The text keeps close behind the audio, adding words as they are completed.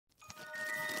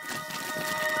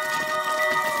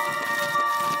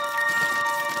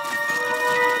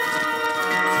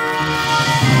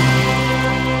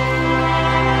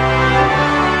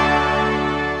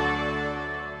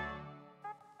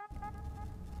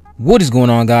What is going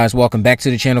on, guys? Welcome back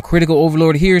to the channel. Critical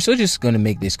Overlord here. So just going to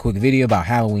make this quick video about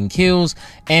Halloween Kills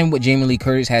and what Jamie Lee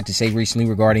Curtis had to say recently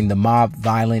regarding the mob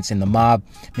violence and the mob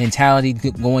mentality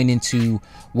going into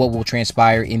what will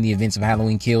transpire in the events of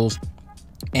Halloween Kills.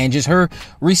 And just her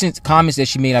recent comments that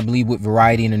she made, I believe, with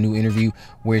Variety in a new interview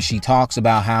where she talks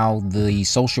about how the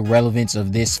social relevance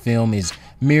of this film is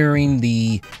mirroring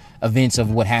the events of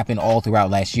what happened all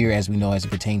throughout last year, as we know, as it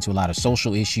pertains to a lot of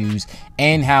social issues,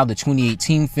 and how the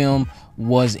 2018 film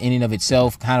was in and of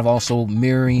itself kind of also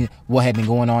mirroring what had been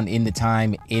going on in the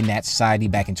time in that society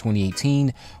back in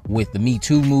 2018 with the Me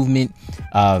Too movement.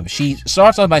 She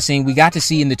starts off by saying, we got to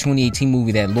see in the 2018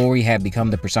 movie that Lori had become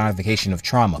the personification of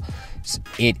trauma.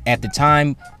 At the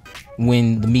time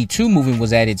when the Me Too movement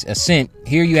was at its ascent,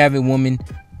 here you have a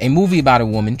movie about a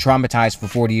woman traumatized for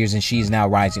 40 years, and she is now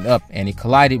rising up, and it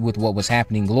collided with what was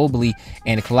happening globally,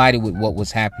 and it collided with what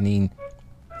was happening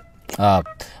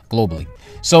globally.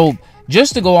 So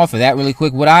just to go off of that really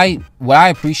quick, what I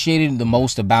appreciated the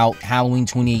most about Halloween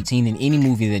 2018 and any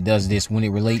movie that does this when it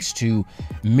relates to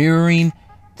mirroring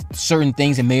certain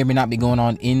things that may or may not be going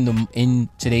on in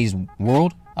today's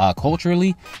world,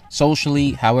 culturally,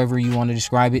 socially, however you want to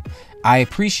describe it. I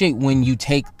appreciate when you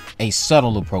take a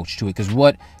subtle approach to it, because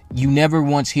what you never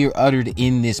once hear uttered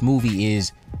in this movie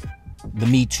is the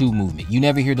Me Too movement. You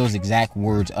never hear those exact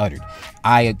words uttered.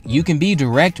 You can be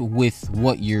direct with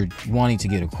what you're wanting to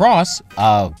get across,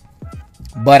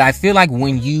 but I feel like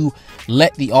when you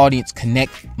let the audience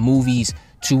connect movies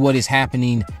to what is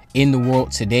happening in the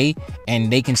world today,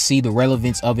 and they can see the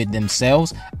relevance of it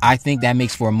themselves, I think that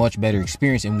makes for a much better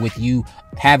experience. And with you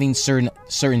having certain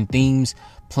themes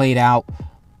played out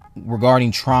regarding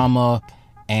trauma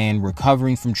and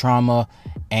recovering from trauma,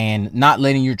 and not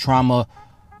letting your trauma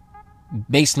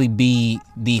basically be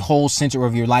the whole center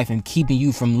of your life and keeping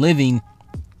you from living,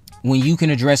 when you can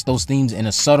address those themes in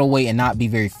a subtle way and not be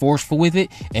very forceful with it,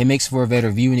 it makes for a better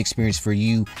viewing experience for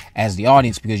you as the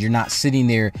audience, because you're not sitting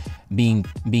there being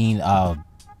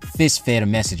fist fed a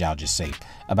message, I'll just say,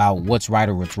 about what's right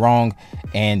or what's wrong.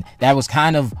 And that was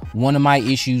kind of one of my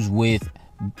issues with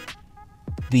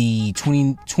the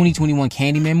 2021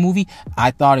 Candyman movie.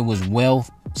 I thought it was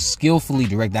skillfully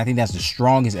directed. I think that's the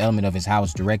strongest element of how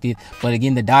it's directed. But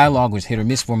again, the dialogue was hit or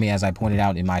miss for me, as I pointed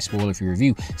out in my spoiler-free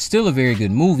review. Still a very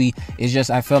good movie. It's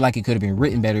just I felt like it could have been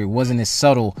written better. It wasn't as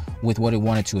subtle with what it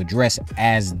wanted to address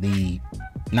as the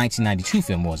 1992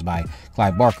 film was by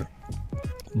Clive Barker.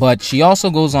 But she also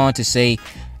goes on to say,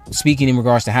 speaking in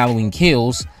regards to Halloween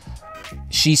Kills,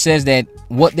 she says that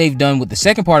what they've done with the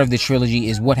second part of the trilogy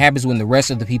is what happens when the rest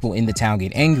of the people in the town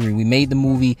get angry. We made the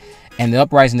movie, and the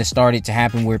uprising that started to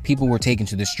happen where people were taken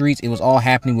to the streets, it was all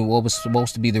happening with what was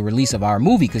supposed to be the release of our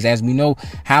movie. Because as we know,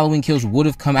 Halloween Kills would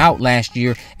have come out last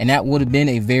year, and that would have been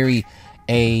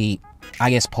I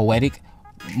guess, poetic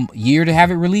year to have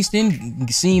it released in,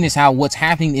 seeing as how what's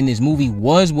happening in this movie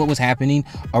was what was happening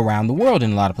around the world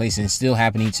in a lot of places, and it's still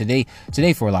happening today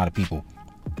for a lot of people.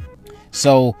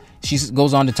 So she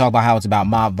goes on to talk about how it's about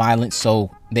mob violence.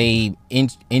 So they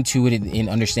intuited in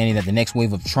understanding that the next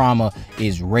wave of trauma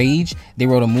is rage. They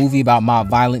wrote a movie about mob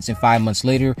violence, and 5 months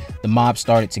later, the mob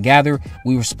started to gather.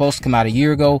 We were supposed to come out a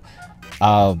year ago.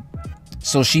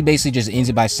 So she basically just ends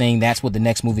it by saying that's what the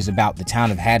next movie is about, the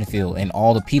town of Haddonfield and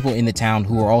all the people in the town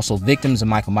who are also victims of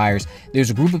Michael Myers.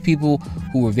 There's a group of people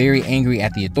who are very angry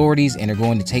at the authorities and are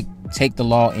going to take the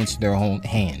law into their own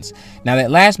hands. Now,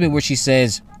 that last bit where she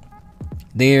says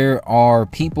there are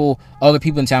other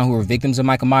people in town who are victims of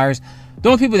Michael Myers, the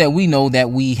only people that we know that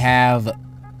we have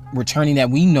returning that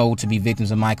we know to be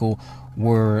victims of Michael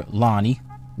were Lonnie.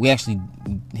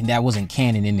 That wasn't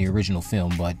canon in the original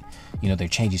film, but you know, they're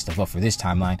changing stuff up for this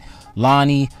timeline.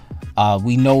 Lonnie,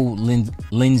 we know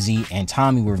Lindsay and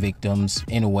Tommy were victims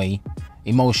in a way,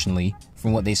 emotionally,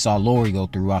 from what they saw Lori go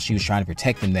through while she was trying to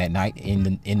protect them that night in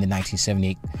the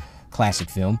 1978 classic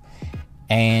film.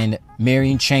 And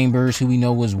Marion Chambers, who we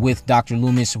know was with Dr.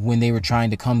 Loomis when they were trying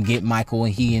to come get Michael,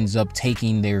 and he ends up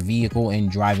taking their vehicle and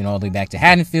driving all the way back to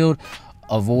Haddonfield,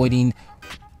 avoiding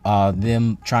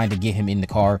them trying to get him in the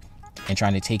car and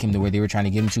trying to take him to where they were trying to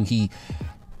get him to. He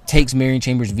takes Marion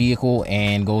Chambers' vehicle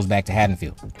and goes back to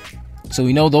Haddonfield. So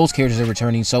we know those characters are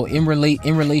returning. So in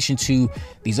relation to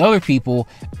these other people,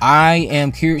 I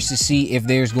am curious to see if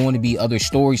there's going to be other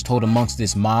stories told amongst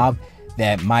this mob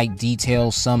that might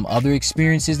detail some other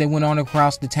experiences that went on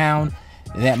across the town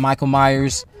that Michael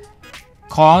Myers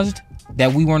caused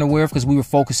that we weren't aware of because we were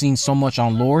focusing so much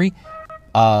on Lori.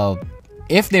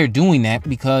 If they're doing that,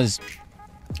 because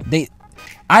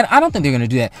I don't think they're going to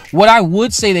do that. What I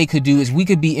would say they could do is we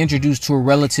could be introduced to a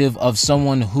relative of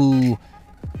someone who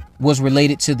was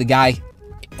related to the guy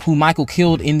who Michael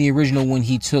killed in the original when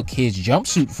he took his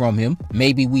jumpsuit from him.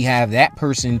 Maybe we have that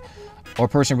person or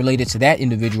person related to that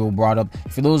individual brought up.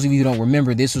 For those of you who don't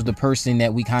remember, this was the person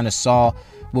that we kind of saw.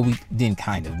 Well, we didn't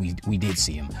kind of. We did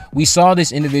see him. We saw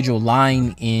this individual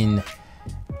lying in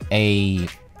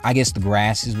I guess the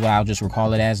grass is what I'll just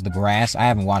recall it as, the grass. I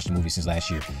haven't watched the movie since last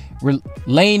year. We're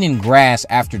laying in grass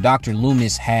after Dr.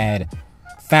 Loomis had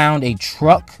found a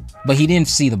truck, but he didn't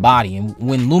see the body. And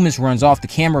when Loomis runs off, the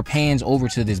camera pans over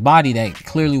to this body that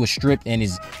clearly was stripped and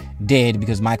is dead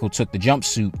because Michael took the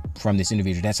jumpsuit from this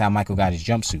individual. That's how Michael got his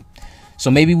jumpsuit. So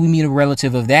maybe we meet a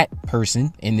relative of that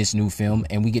person in this new film,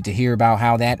 and we get to hear about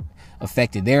how that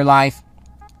affected their life.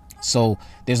 So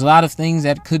there's a lot of things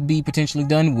that could be potentially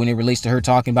done when it relates to her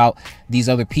talking about these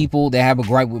other people that have a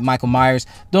gripe with Michael Myers.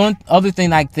 The other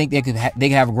thing I think they could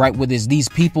have a gripe with is these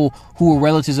people who are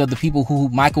relatives of the people who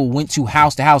Michael went to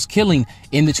house killing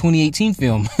in the 2018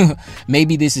 film.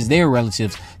 Maybe this is their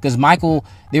relatives, because Michael,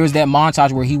 there was that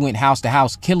montage where he went house to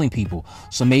house killing people.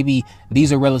 So maybe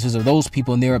these are relatives of those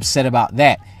people and they're upset about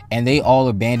that. And they all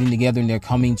are banding together and they're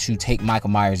coming to take Michael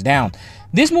Myers down.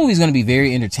 This movie is going to be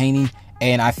very entertaining.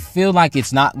 And I feel like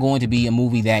it's not going to be a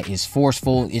movie that is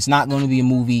forceful. It's not going to be a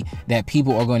movie that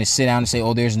people are going to sit down and say,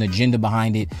 oh, there's an agenda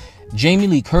behind it. Jamie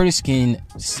Lee Curtis can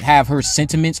have her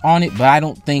sentiments on it, but I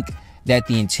don't think that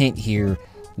the intent here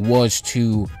was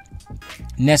to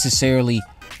necessarily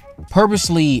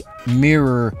purposely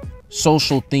mirror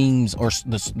social themes or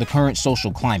the current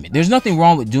social climate. There's nothing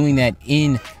wrong with doing that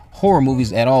in horror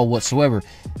movies at all whatsoever.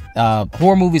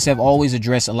 Horror movies have always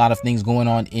addressed a lot of things going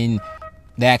on in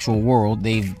the actual world.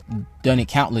 They've done it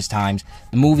countless times.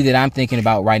 The movie that I'm thinking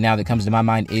about right now that comes to my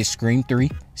mind is Scream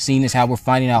 3. Seeing as how we're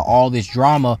finding out all this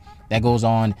drama that goes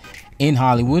on in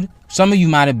Hollywood. Some of you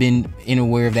might have been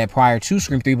aware of that prior to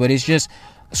Scream 3, but it's just,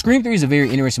 Scream 3 is a very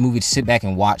interesting movie to sit back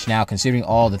and watch now, considering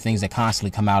all the things that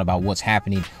constantly come out about what's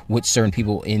happening with certain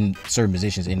people in certain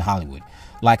positions in Hollywood,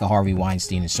 like a Harvey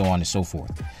Weinstein and so on and so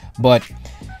forth. But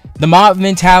the mob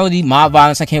mentality, mob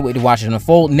violence, I can't wait to watch it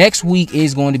unfold. Next week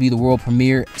is going to be the world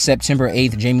premiere, September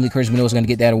 8th. Jamie Lee Curtis, we know, is going to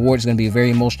get that award. It's going to be a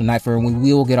very emotional night for her. We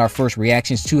will get our first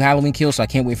reactions to Halloween Kills, so I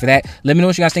can't wait for that. Let me know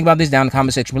what you guys think about this down in the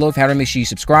comment section below. If you haven't, make sure you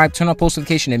subscribe, turn on post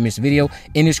notification, and miss the video.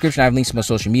 In the description, I have links to my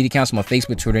social media accounts, my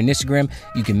Facebook, Twitter, and Instagram.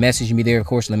 You can message me there, of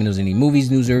course. Let me know if there's any movies,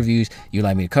 news, or reviews you'd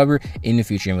like me to cover in the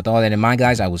future. And with all that in mind,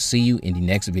 guys, I will see you in the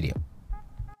next video.